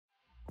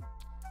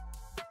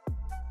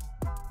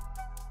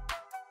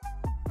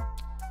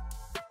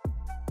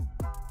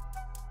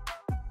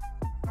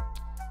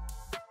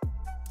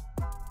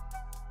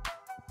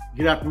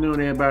Good afternoon,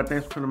 everybody.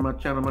 Thanks for coming to my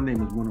channel. My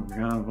name is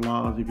Extravaganza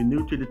Vlogs. If you're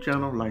new to the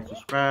channel, like,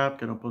 subscribe,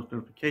 turn on post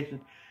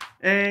notifications,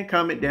 and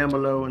comment down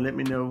below and let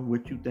me know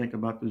what you think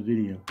about this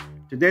video.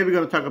 Today we're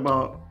going to talk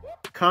about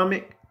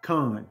Comic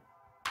Con.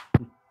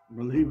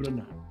 Believe it or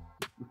not.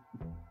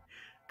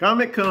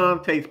 Comic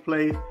Con takes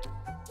place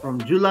from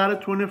July the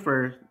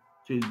 21st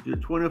to the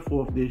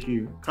 24th this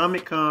year.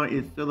 Comic Con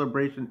is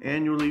celebration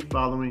annually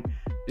following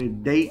the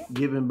date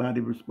given by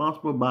the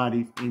responsible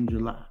bodies in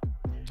July.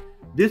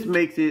 This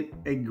makes it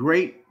a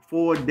great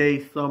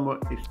 4-day summer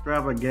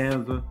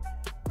extravaganza.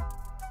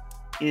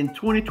 In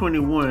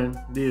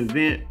 2021, the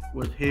event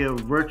was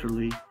held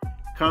virtually.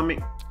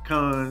 Comic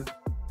Cons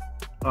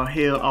are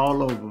held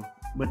all over,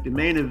 but the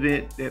main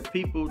event that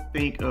people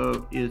think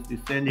of is the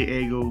San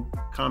Diego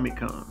Comic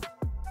Con.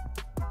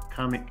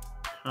 Comic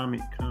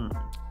Con.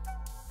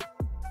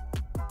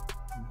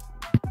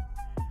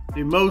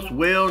 The most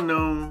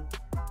well-known,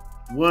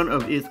 one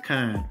of its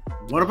kind.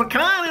 One of a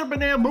kind up in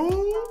there,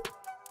 boo!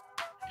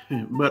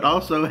 But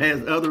also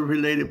has other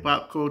related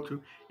pop culture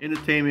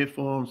entertainment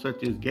forms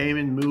such as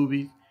gaming,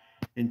 movies,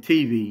 and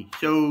TV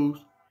shows.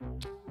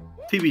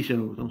 It's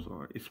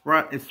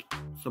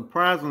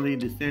surprisingly,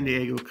 the San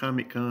Diego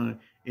Comic Con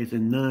is a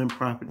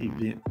non-profit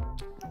event.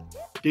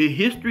 The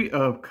history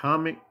of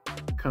Comic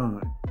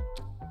Con.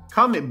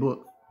 Comic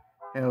books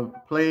have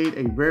played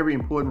a very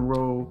important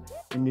role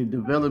in the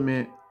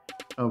development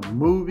of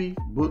movies,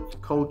 books,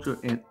 culture,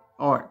 and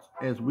arts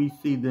as we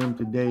see them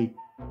today.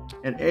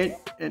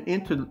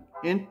 Integral,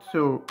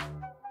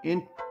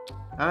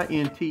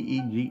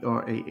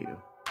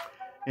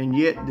 and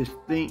yet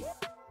distinct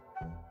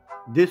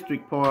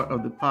district part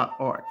of the pop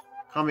arts.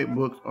 Comic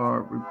books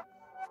are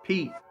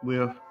replete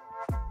with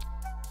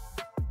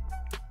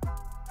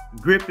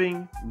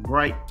gripping,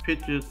 bright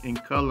pictures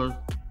and colors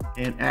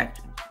and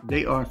actions.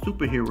 They are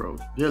superheroes,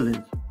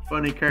 villains,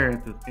 funny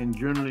characters, and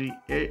generally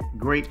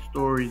great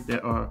stories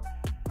that are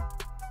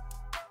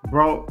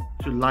brought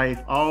to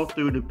life all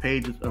through the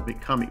pages of a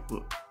comic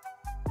book.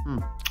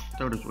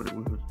 So that's what it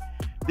was.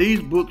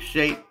 These books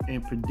shape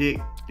and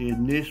predict the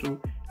initial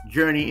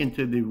journey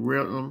into the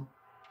realm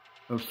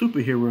of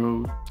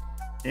superheroes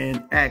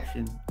and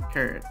action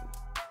characters.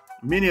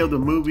 Many of the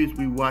movies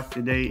we watch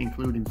today,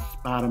 including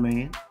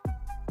Spider-Man,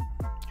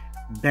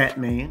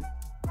 Batman,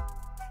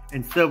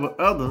 and several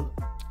others,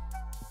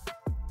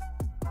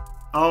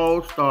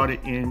 all started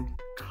in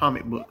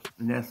comic books.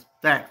 And that's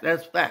facts.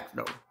 That's facts,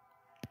 though.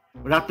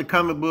 Without the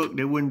comic book,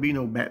 there wouldn't be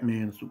no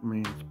Batman,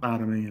 Superman,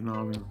 Spider-Man, and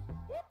all that.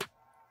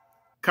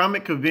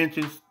 Comic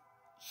conventions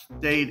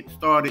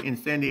started in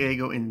San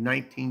Diego in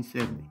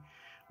 1970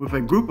 with a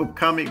group of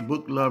comic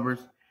book lovers.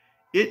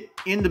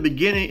 In the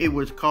beginning, it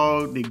was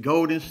called the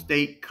Golden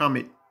State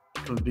Comic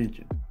Book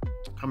Convention.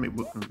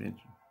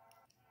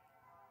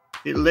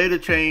 It later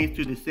changed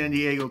to the San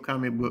Diego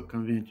Comic Book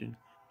Convention.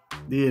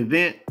 The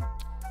event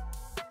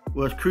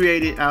was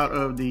created out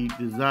of the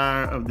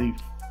desire of the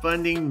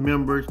funding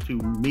members to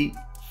meet,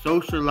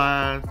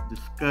 socialize,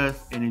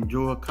 discuss, and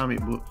enjoy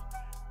comic books,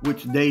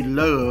 which they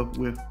love,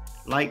 with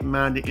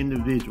like-minded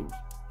individuals.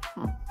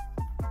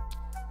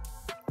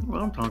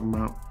 What I'm talking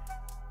about.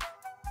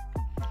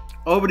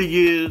 Over the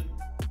years,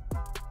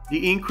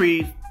 the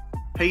increased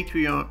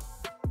Patreons,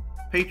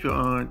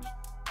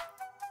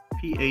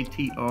 P-A-T-R-O-N-A-G-E,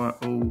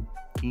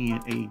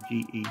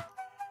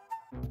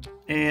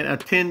 and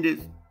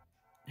attendance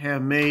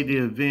have made the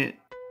event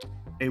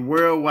a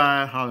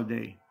worldwide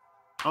holiday.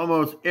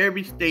 Almost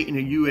every state in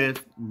the U.S.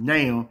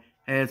 now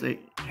has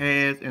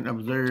and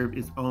observes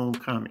its own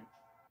comic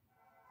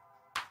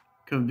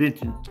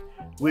conventions,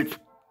 which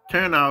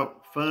turn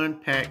out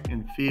fun-packed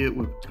and filled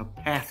with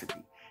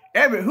capacity.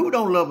 Who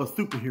don't love a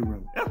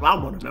superhero? That's what I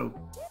want to know.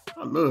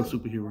 I love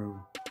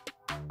superheroes.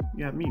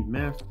 You got me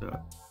messed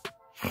up.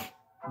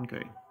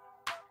 Okay.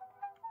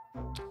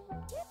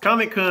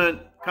 Comic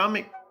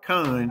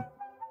Con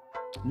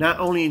not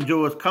only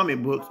enjoys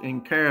comic books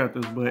and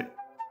characters, but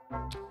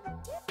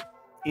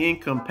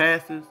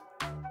encompasses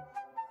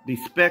the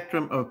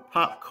spectrum of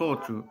pop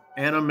culture,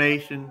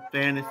 animation,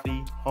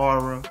 fantasy,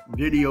 horror,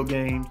 video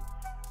games,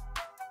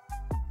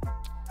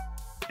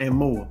 and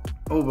more.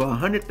 Over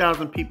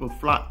 100,000 people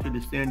flock to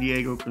the San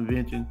Diego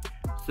Convention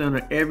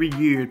Center every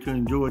year to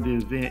enjoy the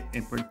event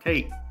and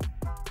partake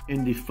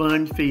in the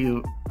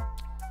fun-filled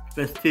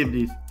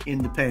festivities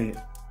in the past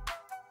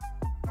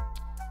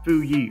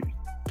few years.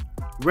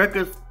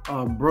 Records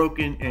are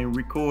broken and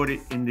recorded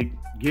in the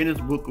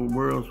Guinness Book of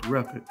World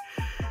Records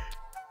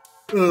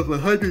of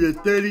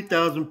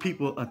 130,000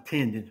 people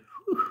attending.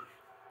 Whew.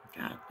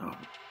 God dog.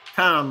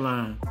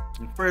 Timeline.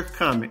 The first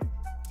comic.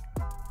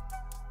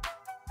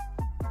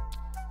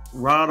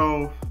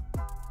 Rodolph,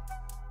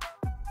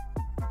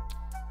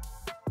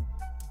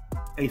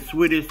 a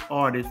Swedish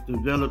artist,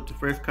 developed the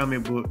first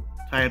comic book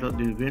titled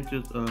The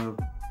Adventures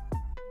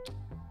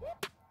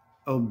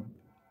of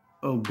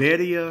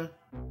Obadiah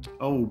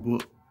Old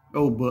Book.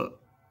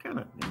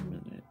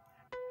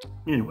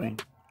 Anyway,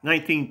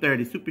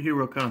 1930,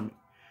 superhero comic.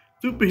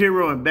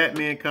 Superhero and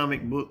Batman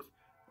comic books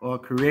are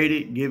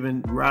created,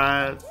 giving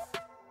rise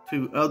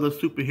to other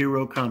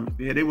superhero comics.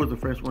 Yeah, they was the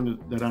first one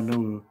that I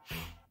know of.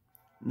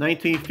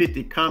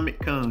 1950 Comic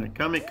Con.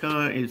 Comic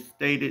Con is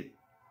stated,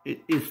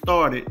 it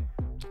started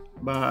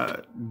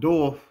by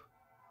Dorf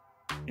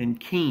and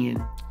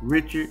Ken,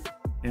 Richard,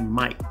 and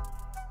Mike.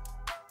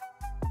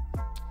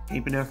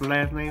 Can't pronounce the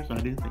last name, so I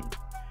didn't see it.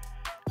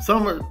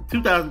 Summer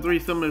 2003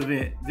 summer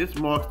event. This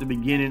marks the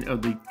beginning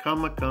of the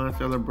Comic Con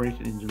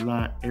celebration in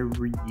July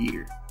every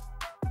year.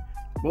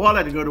 Boy, I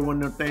like to go to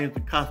one of them things, the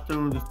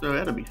costumes and stuff.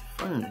 That'll be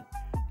fun.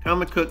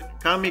 Comic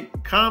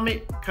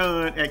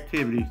Con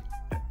activities.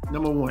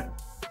 Number 1,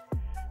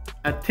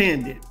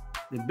 attended.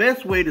 The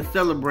best way to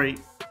celebrate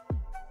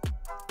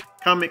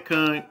comic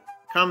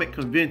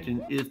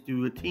convention is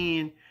to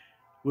attend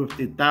with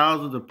the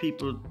thousands of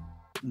people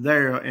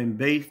there and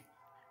based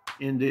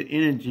in the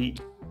energy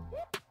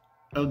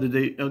of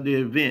the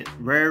event.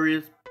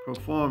 Various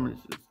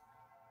performances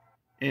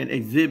and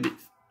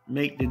exhibits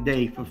make the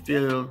day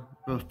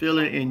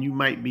fulfilling, and you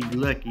might be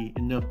lucky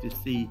enough to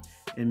see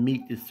and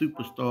meet the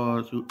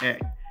superstars who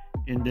act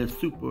in their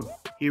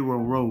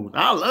superhero roles.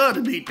 I love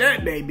to meet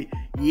that, baby.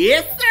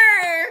 Yes,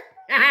 sir.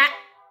 Okay.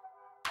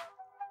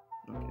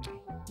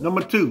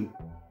 Number 2,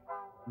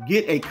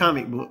 get a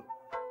comic book.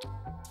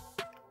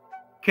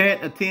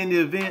 Can't attend the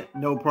event?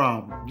 No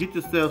problem. Get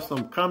yourself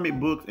some comic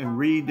books and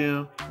read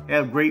them.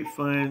 Have great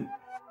fun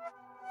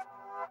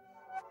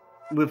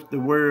with the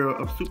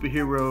world of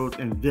superheroes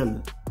and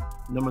villains.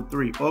 Number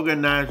 3,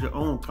 organize your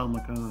own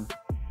Comic Con.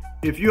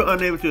 If you're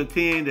unable to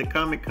attend the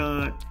Comic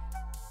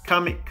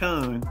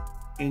Con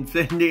in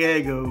San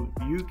Diego,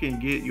 you can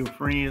get your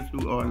friends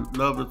who are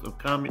lovers of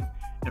comics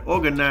and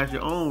organize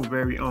your own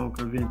very own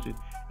convention.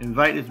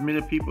 Invite as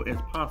many people as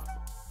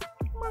possible.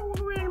 You might walk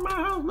around in my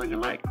house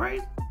looking like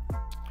crazy.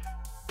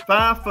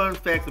 5 fun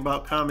facts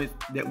about comics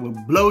that will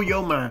blow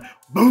your mind.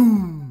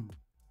 Boom!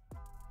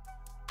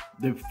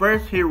 The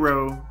first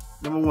hero,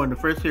 number 1, the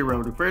first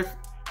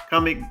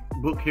comic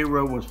book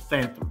hero was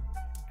Phantom,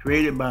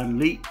 created by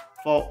Lee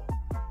Falk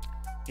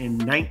in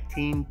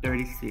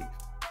 1936.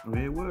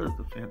 Okay, it was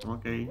the Phantom.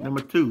 Okay.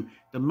 Number 2,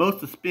 the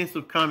most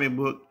expensive comic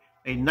book,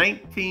 a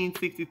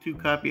 1962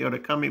 copy of the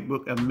comic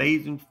book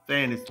Amazing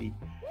Fantasy,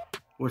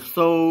 was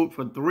sold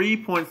for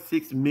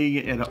 $3.6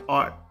 million at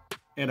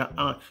an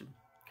auction.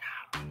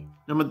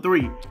 Number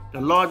 3,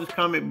 the largest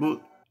comic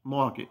book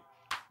market.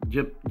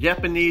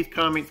 Japanese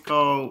comics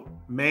called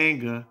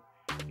manga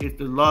is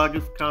the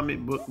largest comic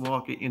book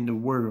market in the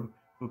world,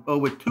 with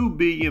over 2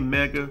 billion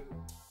manga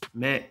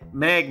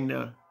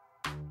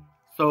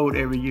sold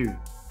every year.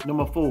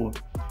 Number 4,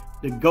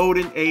 the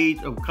golden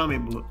age of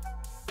comic books.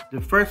 The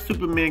first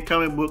Superman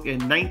comic book in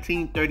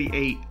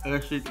 1938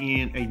 ushered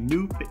in a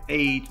new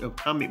age of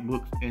comic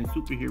books and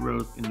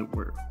superheroes in the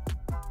world.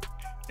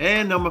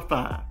 And number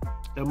 5,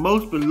 the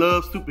most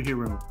beloved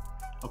superhero.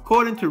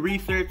 According to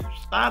research,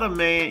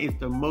 Spider-Man is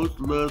the most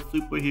loved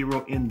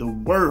superhero in the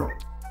world.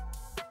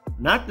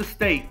 Not the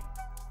state,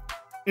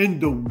 in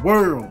the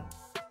world.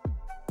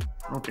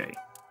 Okay.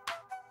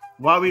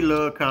 Why we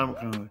love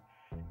Comic-Con?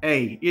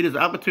 A, it is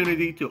an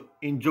opportunity to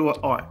enjoy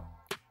art.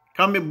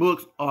 Comic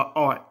books are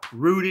art,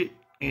 rooted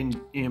in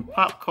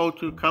pop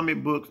culture.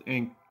 Comic books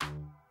and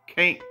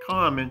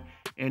common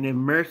and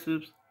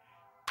immersive,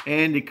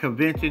 and the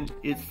convention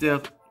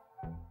itself,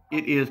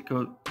 it is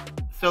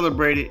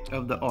celebrated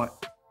of the art.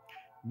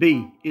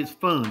 B, it's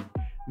fun.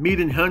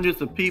 Meeting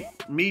hundreds of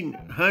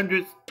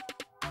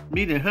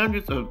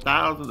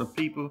thousands of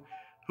people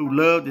who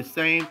love the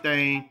same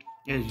thing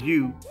as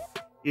you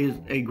is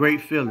a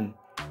great feeling.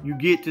 You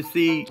get to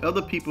see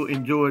other people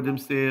enjoy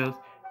themselves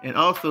and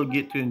also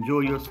get to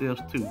enjoy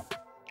yourselves too.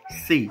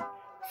 C,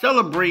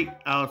 celebrate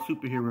our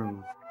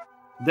superheroes.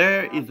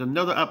 This is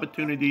another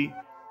opportunity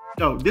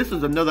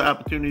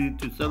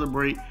to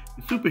celebrate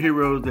the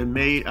superheroes that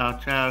made our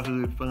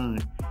childhood fun.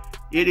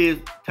 It is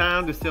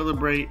time to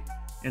celebrate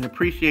and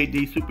appreciate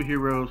these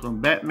superheroes,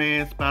 from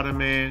Batman,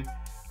 Spider-Man,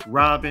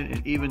 Robin,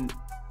 and even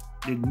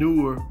the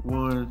newer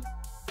ones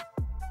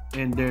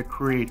and their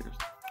creators.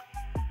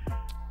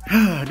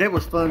 That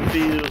was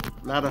fun-filled,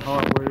 a lot of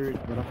hard words,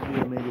 but I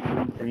still made it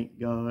through, thank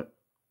God.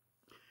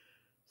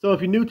 So if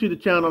you're new to the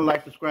channel,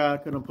 like,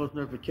 subscribe, turn on post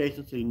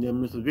notifications so you never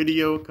miss a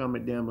video.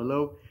 Comment down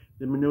below.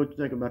 Let me know what you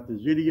think about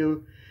this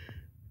video.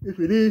 If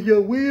it is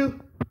your will,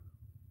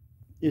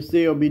 it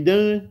shall be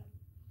done.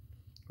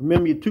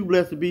 Remember, you're too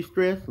blessed to be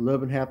stressed.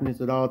 Love and happiness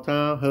at all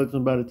times. Hug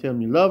somebody, tell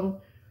them you love them.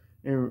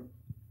 And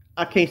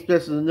I can't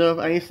stress it enough.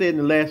 I ain't said in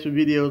the last few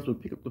videos, but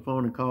pick up the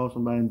phone and call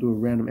somebody and do a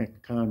random act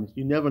of kindness.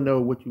 You never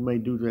know what you may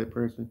do to that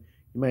person.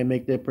 You might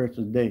make that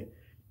person's day.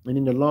 And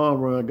in the long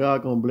run,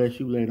 God gonna bless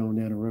you later on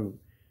down the road.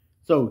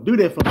 So do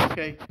that for me,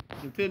 okay?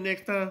 Until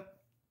next time,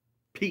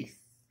 peace.